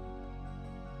birth,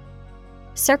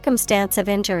 circumstance of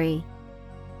injury.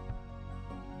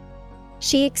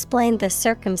 She explained the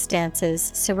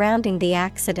circumstances surrounding the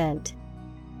accident.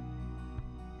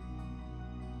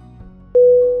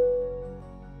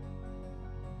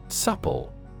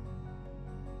 Supple.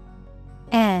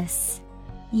 S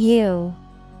U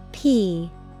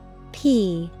P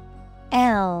P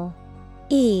L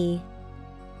E.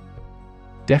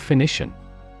 Definition: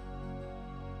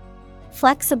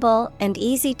 flexible and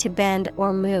easy to bend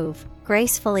or move,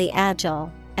 gracefully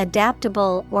agile,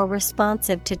 adaptable or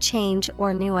responsive to change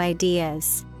or new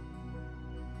ideas.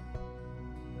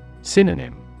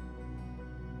 Synonym: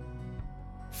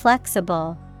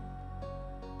 flexible,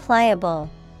 pliable,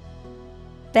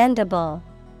 bendable.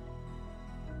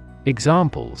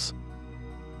 Examples: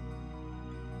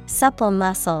 supple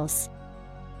muscles,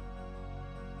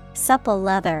 supple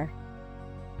leather.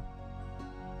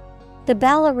 The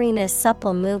ballerina's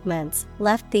supple movements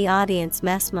left the audience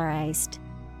mesmerized.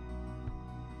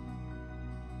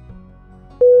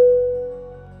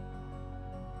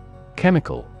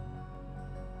 Chemical.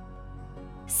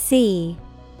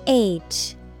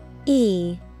 CHEMICAL.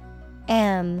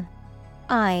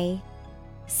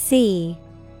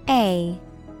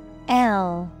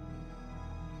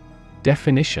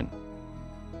 Definition: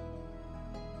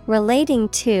 relating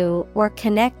to or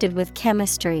connected with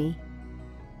chemistry.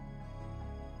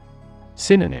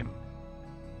 Synonym: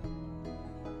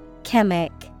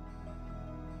 Chemic,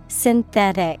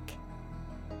 synthetic.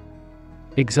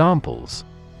 Examples: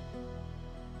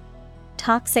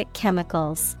 toxic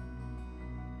chemicals,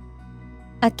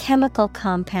 a chemical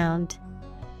compound.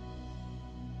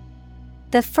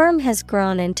 The firm has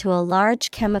grown into a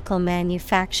large chemical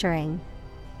manufacturing.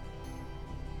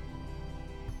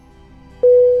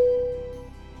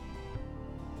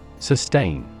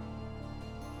 Sustain.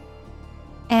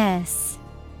 SUSTAIN.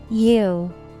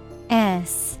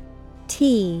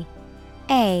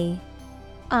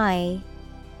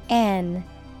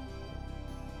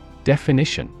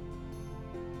 Definition: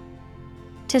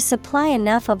 to supply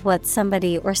enough of what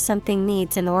somebody or something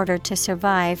needs in order to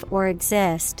survive or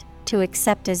exist, to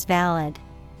accept as valid.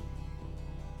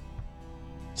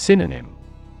 Synonym: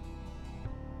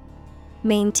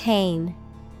 maintain,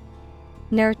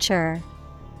 nurture,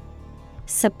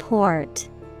 support.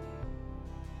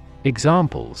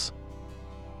 Examples: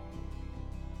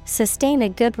 sustain a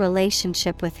good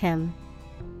relationship with him.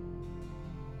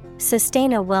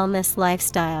 Sustain a wellness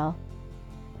lifestyle.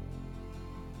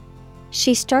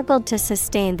 She struggled to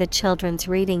sustain the children's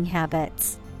reading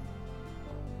habits.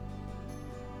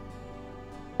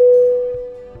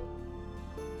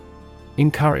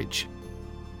 Encourage.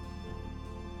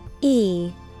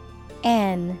 ENCOURAGE.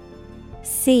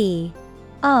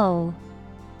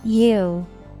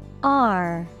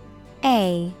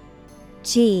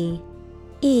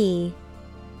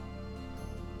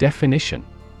 Definition: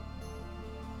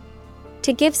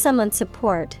 to give someone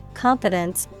support,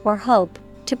 confidence, or hope,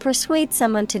 to persuade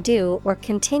someone to do or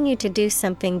continue to do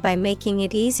something by making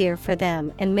it easier for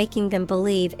them and making them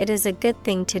believe it is a good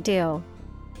thing to do.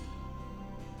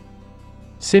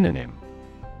 Synonym: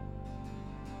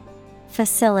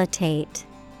 facilitate,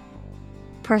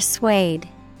 persuade,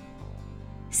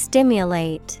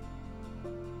 stimulate.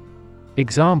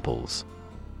 Examples: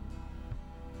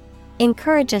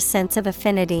 encourage a sense of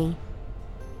affinity.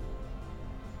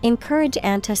 Encourage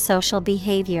antisocial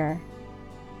behavior.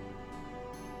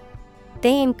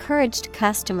 They encouraged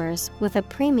customers with a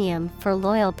premium for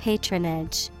loyal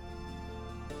patronage.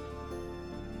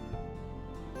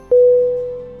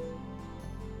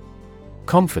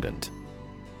 Confident.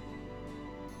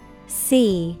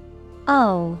 CONFIDENT.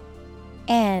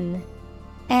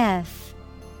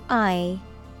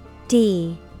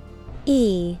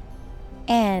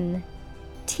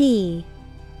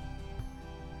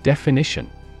 Definition: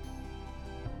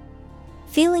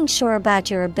 feeling sure about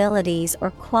your abilities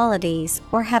or qualities,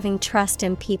 or having trust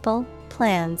in people,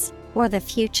 plans, or the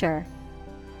future.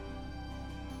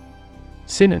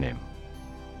 Synonym: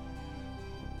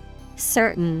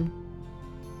 certain,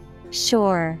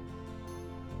 sure,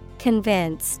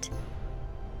 convinced.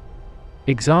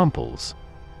 Examples: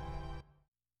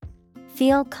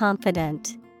 feel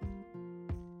confident.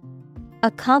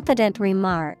 A confident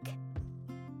remark.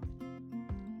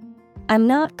 I'm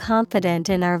not confident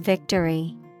in our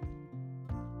victory.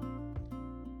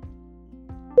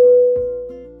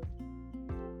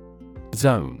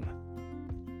 Zone.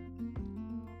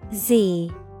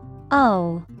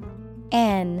 ZONE.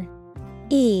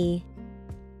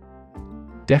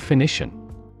 Definition: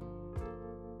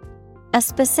 a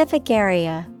specific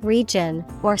area, region,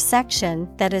 or section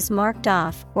that is marked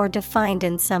off or defined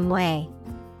in some way.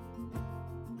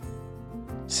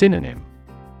 Synonym: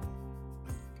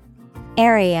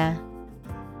 area,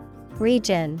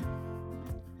 region,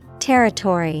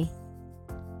 territory.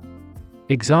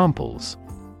 Examples: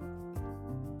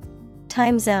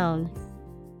 time zone,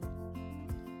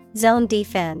 zone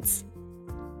defense.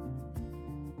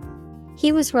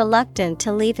 He was reluctant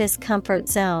to leave his comfort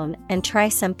zone and try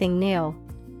something new.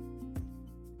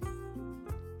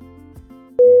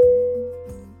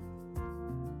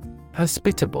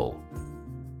 Hospitable.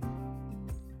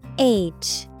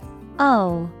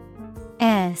 HOSPITABLE.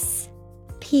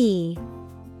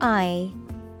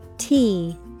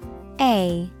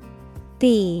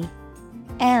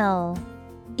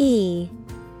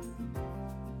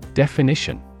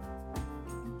 Definition: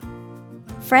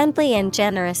 friendly and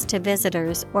generous to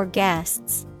visitors or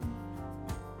guests.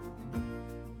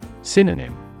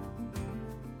 Synonym: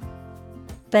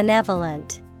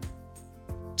 Benevolent,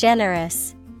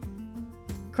 generous,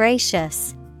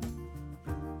 gracious.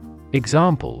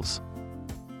 Examples: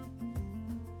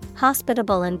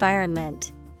 Hospitable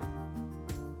environment,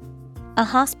 a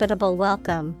hospitable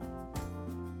welcome.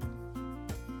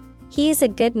 He is a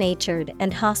good-natured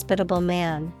and hospitable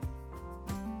man.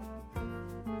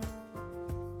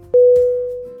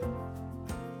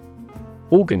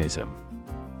 Organism.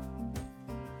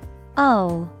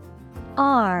 O-R-G-A-N-I-S-M.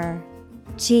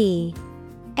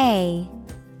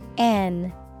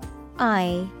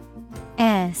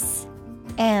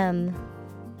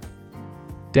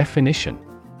 Definition: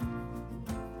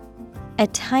 A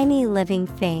tiny living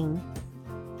thing.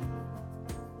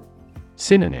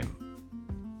 Synonym: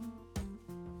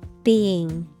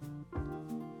 Being,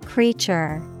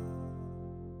 creature.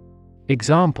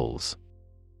 Examples: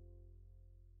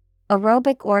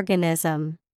 Aerobic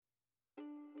organism,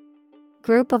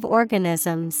 group of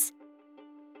organisms.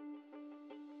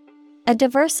 A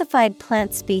diversified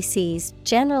plant species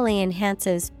generally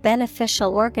enhances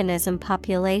beneficial organism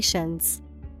populations.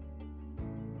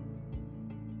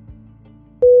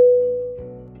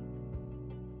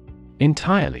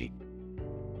 Entirely.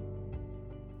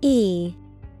 E-N-T-I-R-E-L-Y.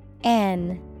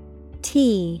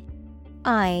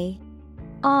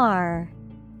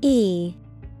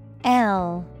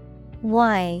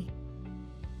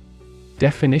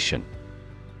 Definition: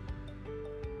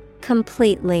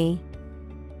 Completely.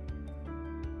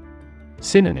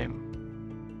 Synonym: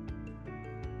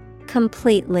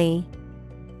 Completely,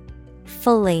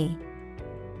 fully,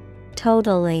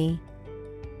 totally.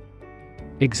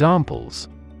 Examples: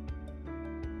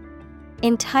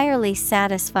 Entirely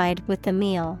satisfied with the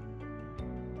meal.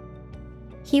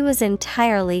 He was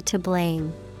entirely to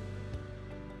blame.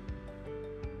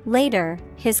 Later,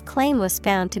 his claim was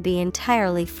found to be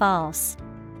entirely false.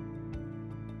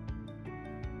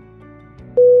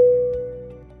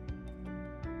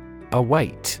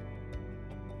 Await.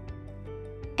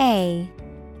 A-W-A-I-T.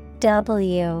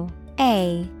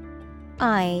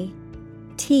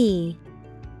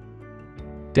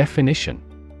 Definition: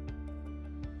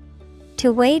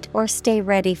 To wait or stay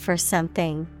ready for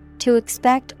something, to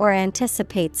expect or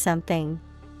anticipate something.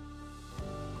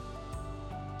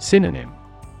 Synonym: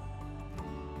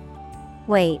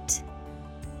 Wait,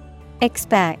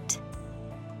 expect,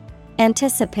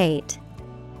 anticipate.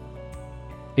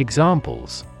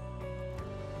 Examples: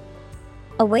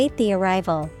 Await the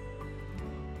arrival.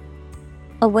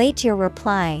 Await your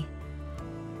reply.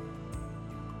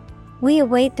 We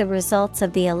await the results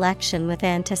of the election with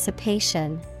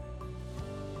anticipation.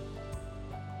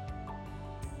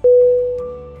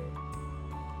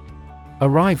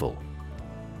 Arrival.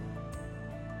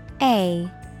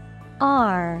 A-R-R-I-V-A-L.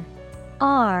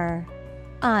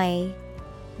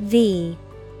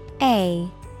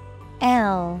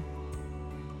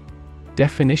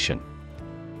 Definition: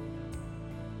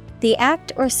 The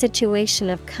act or situation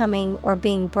of coming or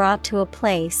being brought to a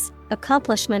place,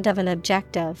 accomplishment of an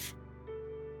objective.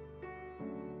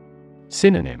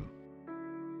 Synonym: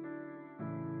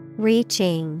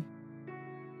 Reaching,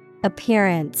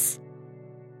 appearance,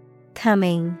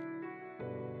 coming.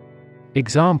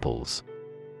 Examples: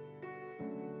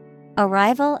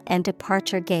 Arrival and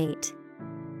departure gate.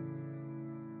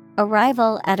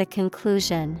 Arrival at a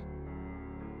conclusion.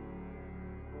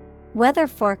 Weather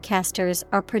forecasters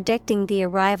are predicting the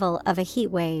arrival of a heat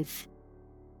wave.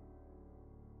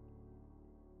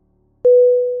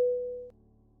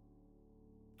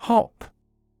 Hop.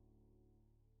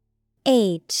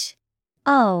 H-O-P.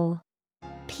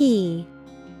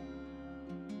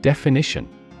 Definition: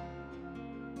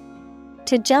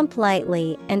 To jump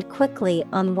lightly and quickly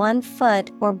on one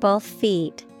foot or both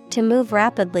feet, to move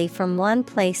rapidly from one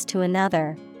place to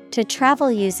another, to travel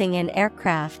using an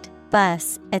aircraft,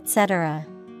 bus, etc.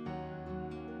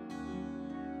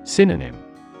 Synonym: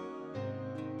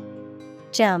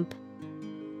 Jump,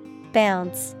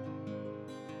 bounce,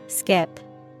 skip.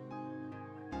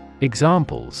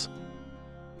 Examples: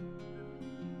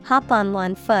 Hop on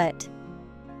one foot.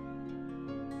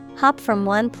 Hop from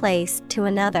one place to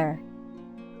another.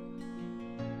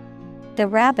 The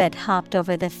rabbit hopped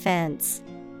over the fence.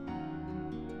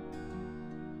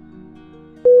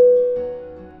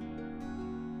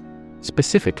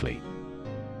 Specifically.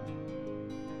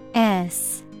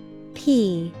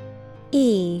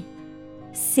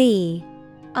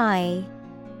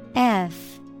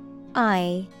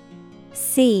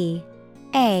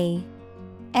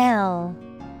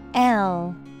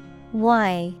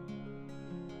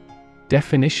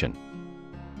 Definition: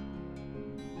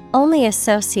 only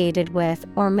associated with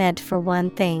or meant for one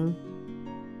thing.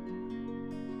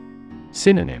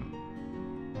 Synonym: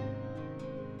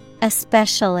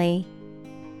 Especially,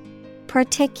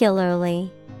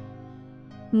 particularly,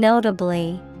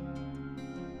 notably.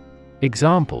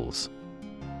 Examples: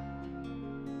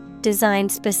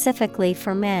 Designed specifically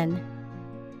for men.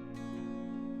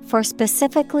 For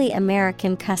specifically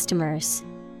American customers.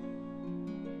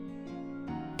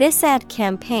 This ad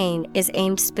campaign is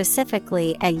aimed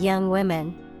specifically at young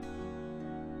women.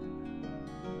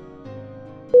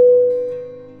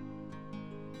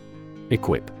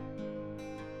 Equip.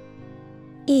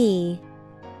 E-Q-U-I-P.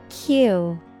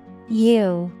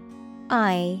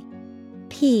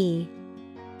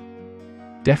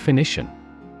 Definition: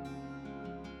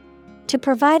 To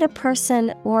provide a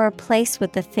person or a place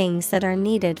with the things that are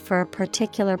needed for a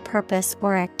particular purpose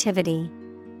or activity.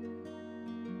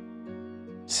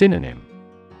 Synonym: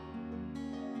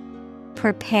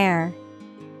 Prepare,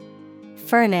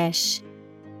 furnish,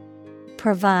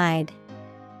 provide.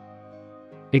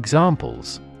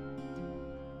 Examples: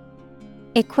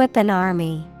 Equip an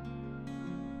army.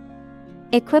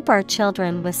 Equip our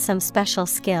children with some special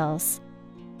skills.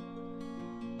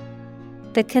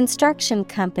 The construction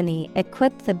company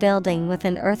equipped the building with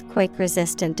an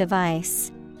earthquake-resistant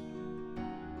device.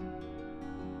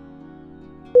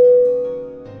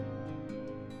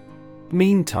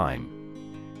 Meantime.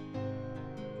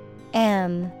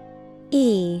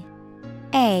 M-E-A-N-T-I-M-E.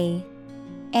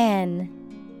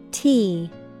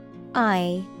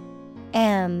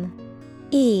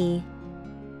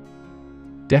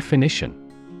 Definition: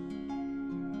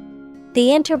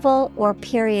 The interval or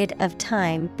period of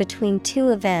time between two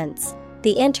events,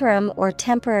 the interim or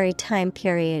temporary time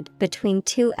period between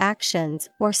two actions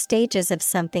or stages of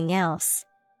something else.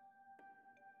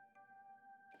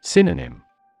 Synonym: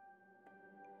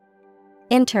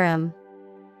 Interim,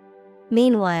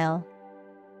 meanwhile,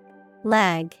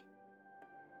 lag.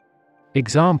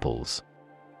 Examples: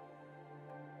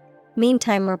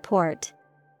 Meantime report.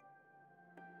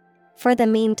 For the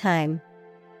meantime.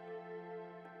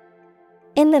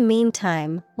 In the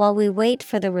meantime, while we wait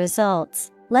for the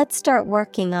results, let's start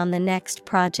working on the next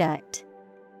project.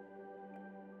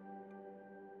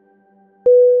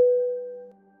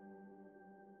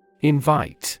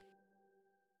 Invite.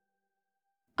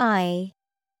 I-N-V-I-T-E.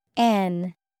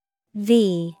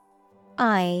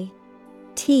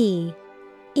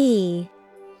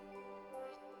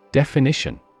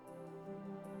 Definition: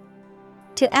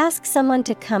 To ask someone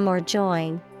to come or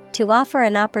join, to offer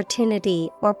an opportunity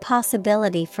or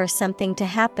possibility for something to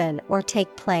happen or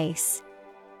take place.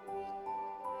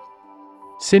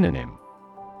 Synonym: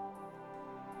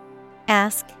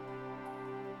 Ask,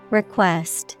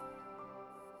 request,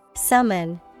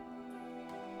 summon.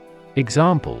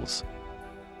 Examples: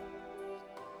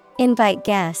 Invite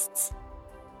guests.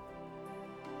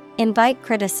 Invite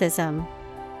criticism.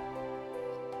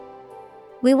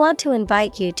 We want to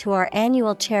invite you to our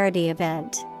annual charity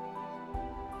event.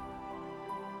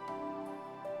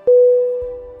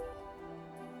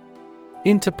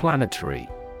 Interplanetary.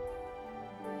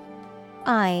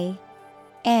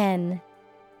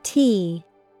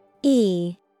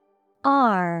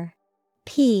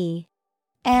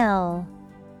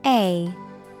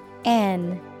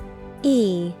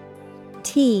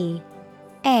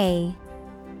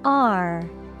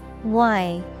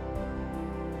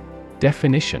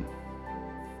 Definition: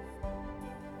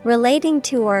 Relating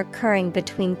to or occurring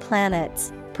between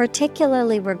planets,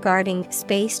 particularly regarding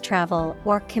space travel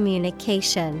or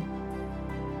communication.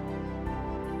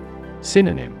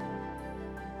 Synonym: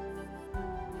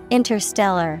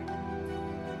 Interstellar,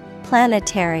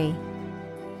 planetary,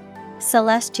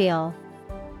 celestial.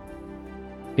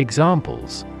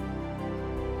 Examples: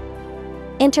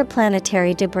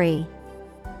 Interplanetary debris.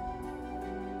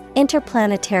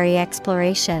 Interplanetary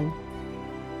exploration.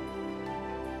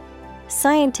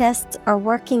 Scientists are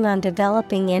working on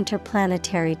developing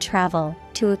interplanetary travel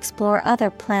to explore other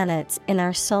planets in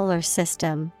our solar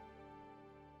system.